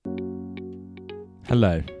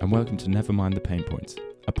Hello, and welcome to Never Mind the Pain Points,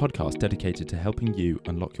 a podcast dedicated to helping you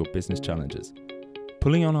unlock your business challenges.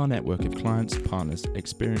 Pulling on our network of clients, partners,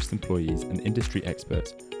 experienced employees, and industry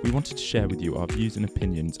experts, we wanted to share with you our views and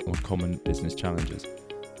opinions on common business challenges.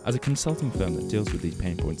 As a consulting firm that deals with these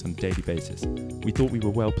pain points on a daily basis, we thought we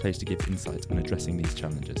were well placed to give insight on addressing these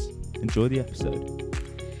challenges. Enjoy the episode.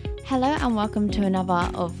 Hello and welcome to another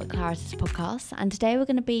of Claris's podcasts, and today we're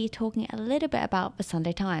going to be talking a little bit about the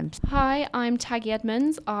Sunday Times. Hi, I'm Taggy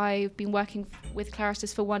Edmonds. I've been working with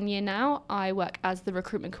Claris's for 1 year now. I work as the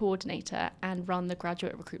recruitment coordinator and run the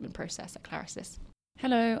graduate recruitment process at Claris's.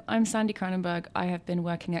 Hello, I'm Sandy Cronenberg. I have been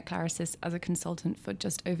working at Claris's as a consultant for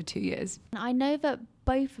just over 2 years. I know that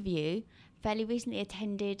both of you fairly recently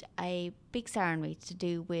attended a big ceremony to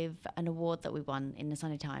do with an award that we won in the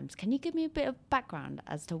Sunday Times. Can you give me a bit of background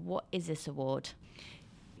as to what is this award?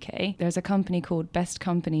 Okay, there's a company called Best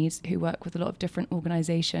Companies who work with a lot of different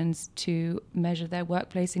organisations to measure their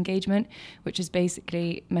workplace engagement, which is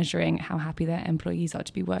basically measuring how happy their employees are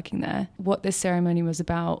to be working there. What this ceremony was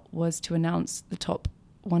about was to announce the top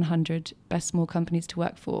 100 best small companies to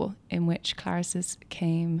work for, in which Claris's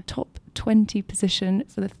came top 20 position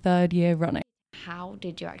for the third year running. How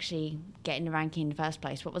did you actually get in the ranking in the first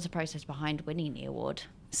place? What was the process behind winning the award?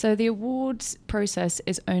 So the awards process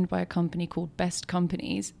is owned by a company called Best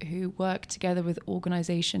Companies, who work together with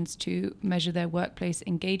organisations to measure their workplace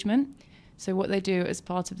engagement. So what they do as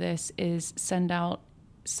part of this is send out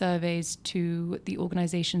surveys to the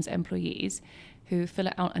organisation's employees who fill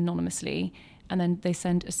it out anonymously, and then they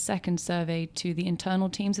send a second survey to the internal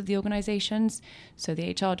teams of the organisations, so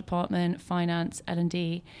the HR department, finance,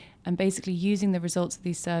 L&D, and basically using the results of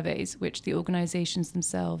these surveys, which the organisations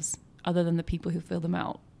themselves, other than the people who fill them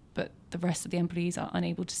out, but the rest of the employees are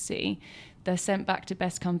unable to see, they're sent back to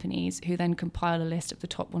Best Companies, who then compile a list of the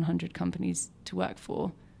top 100 companies to work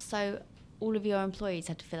for. So all of your employees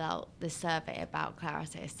had to fill out this survey about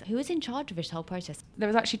Claris's. Who was in charge of this whole process? There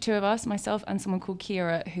was actually two of us, myself and someone called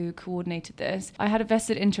Kira, who coordinated this. I had a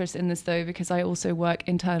vested interest in this though, because I also work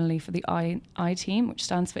internally for the I team, which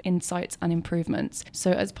stands for Insights and Improvements. So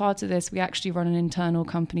as part of this, we actually run an internal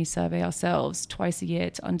company survey ourselves twice a year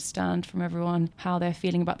to understand from everyone how they're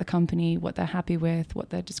feeling about the company, what they're happy with, what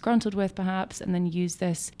they're disgruntled with perhaps, and then use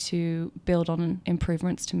this to build on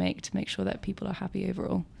improvements to make sure that people are happy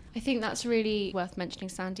overall. I think that's really worth mentioning,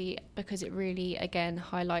 Sandy, because it really, again,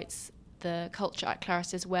 highlights the culture at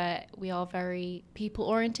Claris's, where we are very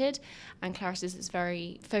people-oriented, and Claris's is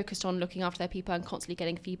very focused on looking after their people and constantly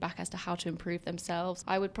getting feedback as to how to improve themselves.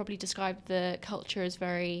 I would probably describe the culture as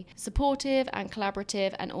very supportive and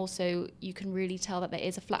collaborative, and also you can really tell that there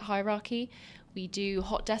is a flat hierarchy. We do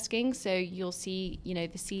hot desking, so you'll see, the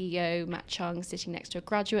CEO, Matt Chung, sitting next to a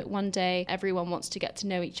graduate one day. Everyone wants to get to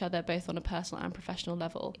know each other, both on a personal and professional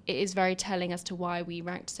level. It is very telling as to why we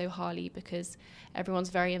ranked so highly, because everyone's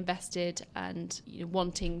very invested and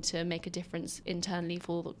wanting to make a difference internally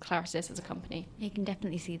for Claris's as a company. You can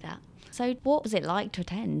definitely see that. So what was it like to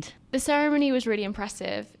attend? The ceremony was really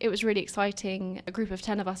impressive. It was really exciting. A group of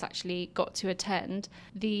 10 of us actually got to attend.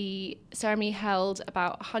 The ceremony held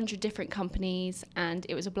about 100 different companies, and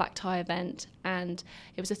it was a black tie event, and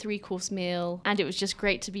it was a 3-course meal, and it was just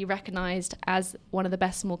great to be recognised as one of the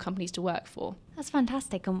best small companies to work for. That's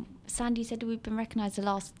fantastic. And Sandy said we've been recognised the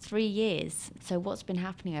last 3 years. So what's been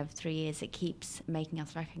happening over 3 years that keeps making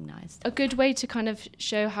us recognised? A good way to kind of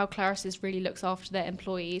show how Claris's really looks after their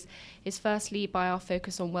employees is firstly by our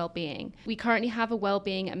focus on well-being. We currently have a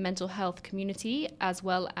well-being and mental health community, as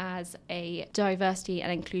well as a diversity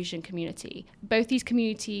and inclusion community. Both these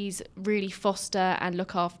communities really foster and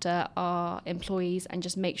look after our employees and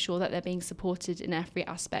just make sure that they're being supported in every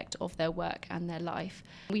aspect of their work and their life.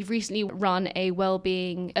 We've recently run a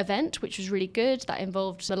well-being event, which was really good. That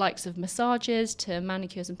involved the likes of massages to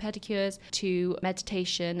manicures and pedicures to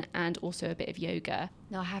meditation and also a bit of yoga.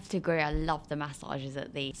 No, I have to agree. I love the massages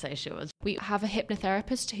at the socials. We have a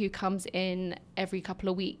hypnotherapist who comes in every couple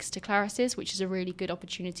of weeks to Claris's, which is a really good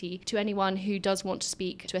opportunity to anyone who does want to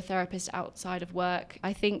speak to a therapist outside of work.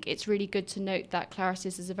 I think it's really good to note that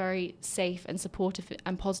Claris's is a very safe and supportive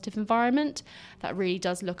and positive environment that really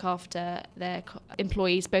does look after their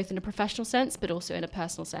employees, both in a professional sense, but also in a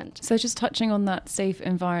personal sense. So just touching on that safe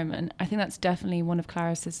environment, I think that's definitely one of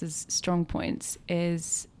Claris's strong points,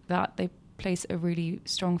 is that they place a really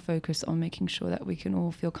strong focus on making sure that we can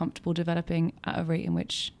all feel comfortable developing at a rate in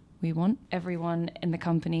which we want. Everyone in the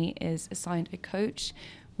company is assigned a coach,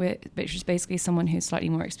 which is basically someone who's slightly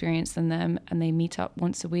more experienced than them, and they meet up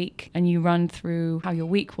once a week and you run through how your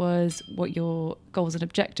week was, what your goals and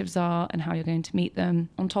objectives are, and how you're going to meet them.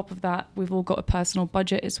 On top of that, we've all got a personal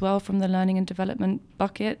budget as well from the learning and development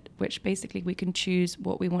bucket, which basically we can choose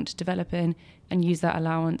what we want to develop in and use that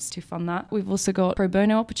allowance to fund that. We've also got pro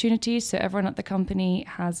bono opportunities, so everyone at the company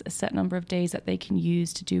has a set number of days that they can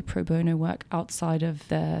use to do pro bono work outside of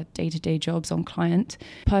their day-to-day jobs on client.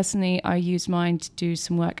 Personally, I use mine to do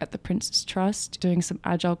some work at the Prince's Trust, doing some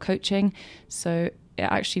agile coaching, so it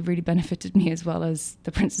actually really benefited me as well as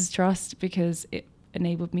the Prince's Trust because it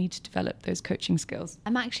enabled me to develop those coaching skills.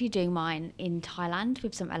 I'm actually doing mine in Thailand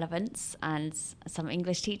with some elements and some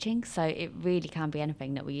English teaching, so it really can be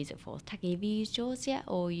anything that we use it for. Taki, have you used yours yet,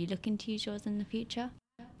 or are you looking to use yours in the future?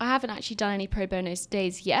 I haven't actually done any pro bono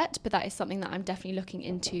days yet, but that is something that I'm definitely looking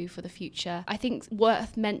into for the future. I think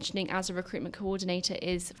worth mentioning as a recruitment coordinator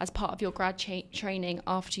is, as part of your grad training,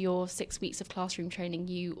 after your 6 weeks of classroom training,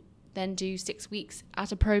 you then do 6 weeks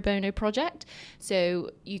at a pro bono project.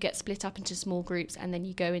 So you get split up into small groups and then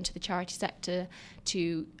you go into the charity sector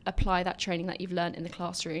to apply that training that you've learned in the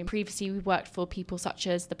classroom. Previously, we worked for people such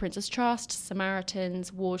as the Prince's Trust,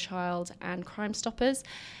 Samaritans, War Child and Crime Stoppers.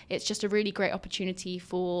 It's just a really great opportunity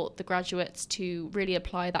for the graduates to really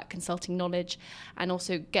apply that consulting knowledge and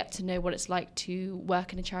also get to know what it's like to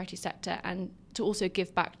work in a charity sector and to also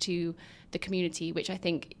give back to the community, which I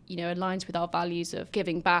think, aligns with our values of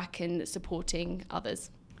giving back and supporting others.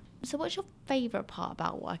 So what's your favourite part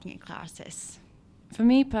about working at Clarisys? For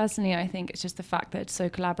me personally, I think it's just the fact that it's so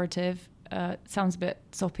collaborative. Sounds a bit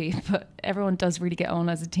soppy, but everyone does really get on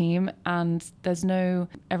as a team, and there's no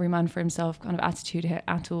every man for himself kind of attitude here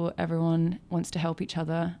at all. Everyone wants to help each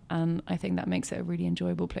other, and I think that makes it a really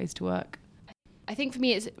enjoyable place to work. I think for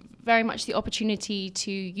me it's very much the opportunity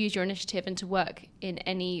to use your initiative and to work in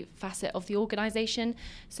any facet of the organisation.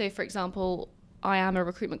 So for example, I am a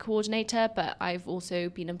recruitment coordinator, but I've also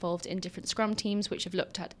been involved in different Scrum teams which have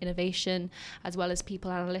looked at innovation as well as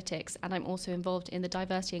people analytics, and I'm also involved in the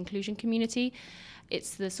diversity and inclusion community.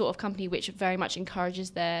 It's the sort of company which very much encourages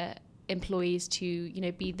their employees to,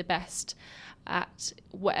 be the best at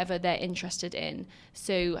whatever they're interested in.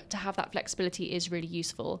 So to have that flexibility is really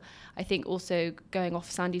useful. I think also, going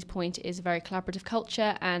off Sandy's point, it is a very collaborative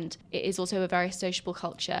culture, and it is also a very sociable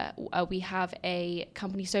culture. We have a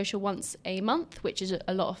company social once a month, which is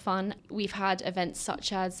a lot of fun. We've had events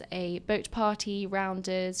such as a boat party,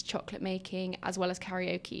 rounders, chocolate making, as well as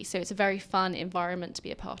karaoke. So it's a very fun environment to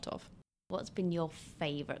be a part of. What's been your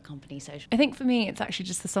favourite company social? I think for me, it's actually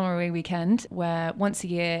just the summer away weekend, where once a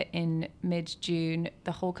year in mid-June,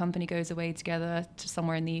 the whole company goes away together to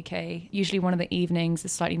somewhere in the UK. Usually one of the evenings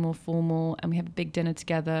is slightly more formal, and we have a big dinner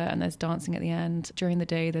together, and there's dancing at the end. During the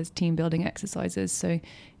day, there's team building exercises. So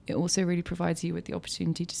it also really provides you with the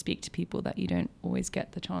opportunity to speak to people that you don't always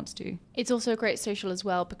get the chance to. It's also a great social as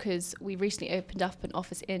well, because we recently opened up an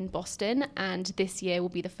office in Boston, and this year will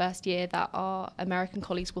be the first year that our American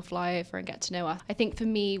colleagues will fly over and get to know us. I think for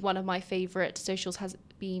me, one of my favourite socials has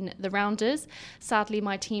been the Rounders. Sadly,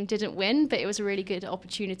 my team didn't win, but it was a really good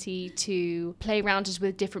opportunity to play Rounders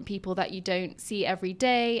with different people that you don't see every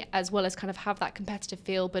day, as well as kind of have that competitive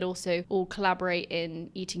feel, but also all collaborate in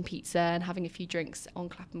eating pizza and having a few drinks on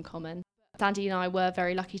Clapham Common. Sandy and I were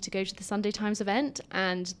very lucky to go to the Sunday Times event,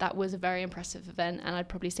 and that was a very impressive event, and I'd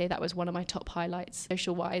probably say that was one of my top highlights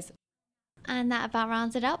social-wise. And that about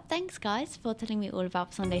rounds it up. Thanks, guys, for telling me all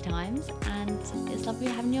about Sunday Times, and it's lovely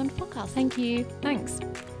having you on the podcast. Thank you. Thanks.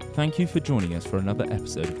 Thank you for joining us for another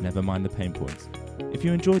episode of Never Mind the Pain Points. If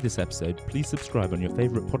you enjoyed this episode, please subscribe on your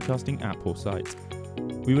favourite podcasting app or site.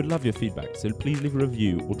 We would love your feedback, so please leave a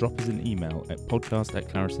review or drop us an email at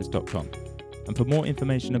podcast@clarisys.com. And for more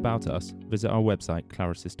information about us, visit our website,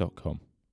 clarisys.com.